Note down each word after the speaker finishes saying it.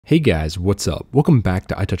Hey guys, what's up? Welcome back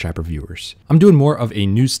to iTouch App Reviewers. I'm doing more of a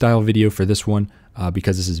news style video for this one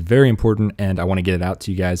because this is very important and I want to get it out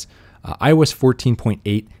to you guys. iOS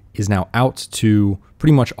 14.8 is now out to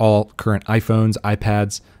pretty much all current iPhones,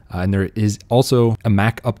 iPads, and there is also a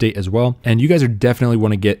Mac update as well. And you guys are definitely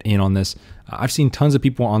want to get in on this. I've seen tons of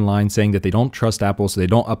people online saying that they don't trust Apple, so they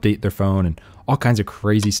don't update their phone and all kinds of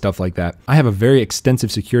crazy stuff like that. I have a very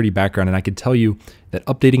extensive security background, and I can tell you that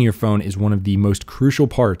updating your phone is one of the most crucial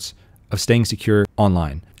parts of staying secure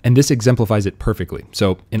online. And this exemplifies it perfectly.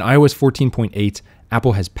 So in iOS 14.8,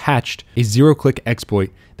 Apple has patched a zero-click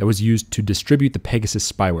exploit that was used to distribute the Pegasus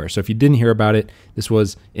spyware. So if you didn't hear about it, this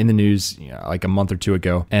was in the news like a month or two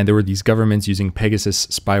ago, and there were these governments using Pegasus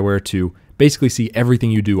spyware to basically see everything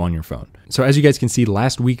you do on your phone. So as you guys can see,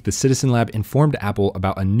 last week, the Citizen Lab informed Apple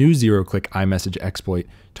about a new zero-click iMessage exploit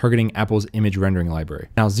targeting Apple's image rendering library.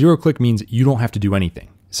 Now, zero-click means you don't have to do anything.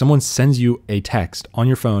 Someone sends you a text on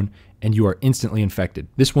your phone and you are instantly infected.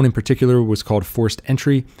 This one in particular was called forced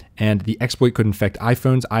entry, and the exploit could infect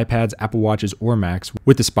iPhones, iPads, Apple Watches, or Macs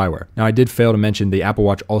with the spyware. Now, I did fail to mention the Apple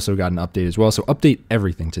Watch also got an update as well, so update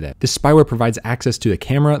everything today. This spyware provides access to the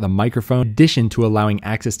camera, the microphone, in addition to allowing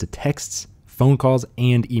access to texts, phone calls,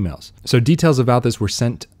 and emails. So details about this were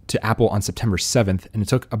sent to Apple on September 7th, and it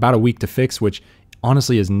took about a week to fix, which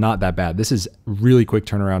honestly is not that bad. This is really quick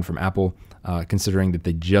turnaround from Apple, considering that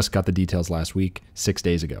they just got the details last week, 6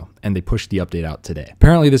 days ago, and they pushed the update out today.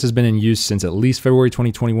 Apparently this has been in use since at least February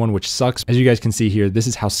 2021, which sucks. As you guys can see here, this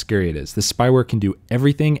is how scary it is. The spyware can do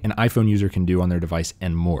everything an iPhone user can do on their device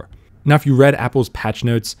and more. Now, if you read Apple's patch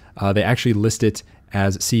notes, they actually list it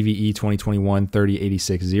as CVE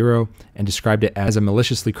 2021-3086-0 and described it as a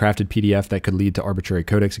maliciously crafted PDF that could lead to arbitrary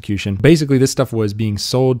code execution. Basically, this stuff was being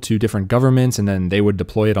sold to different governments and then they would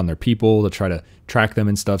deploy it on their people to try to track them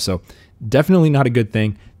and stuff. So definitely not a good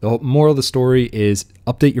thing. The moral of the story is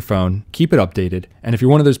update your phone, keep it updated. And if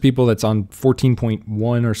you're one of those people that's on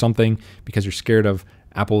 14.1 or something because you're scared of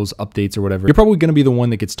Apple's updates or whatever, you're probably going to be the one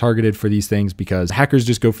that gets targeted for these things because hackers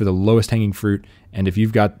just go for the lowest hanging fruit. And if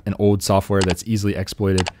you've got an old software that's easily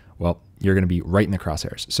exploited, well, you're going to be right in the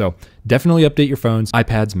crosshairs. So definitely update your phones,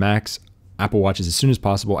 iPads, Macs, Apple Watches as soon as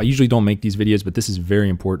possible. I usually don't make these videos, but this is very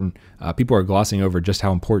important. People are glossing over just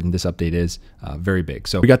how important this update is. Very big.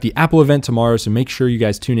 So we got the Apple event tomorrow, so make sure you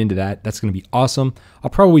guys tune into that. That's going to be awesome. I'll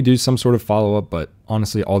probably do some sort of follow-up, but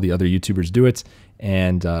honestly, all the other YouTubers do it,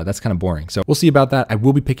 and that's kind of boring. So we'll see about that. I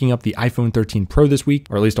will be picking up the iPhone 13 Pro this week,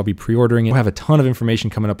 or at least I'll be pre-ordering it. We'll have a ton of information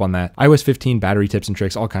coming up on that. iOS 15, battery tips and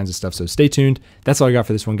tricks, all kinds of stuff. So stay tuned. That's all I got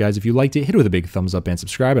for this one, guys. If you liked it, hit it with a big thumbs up and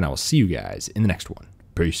subscribe, and I will see you guys in the next one.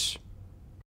 Peace.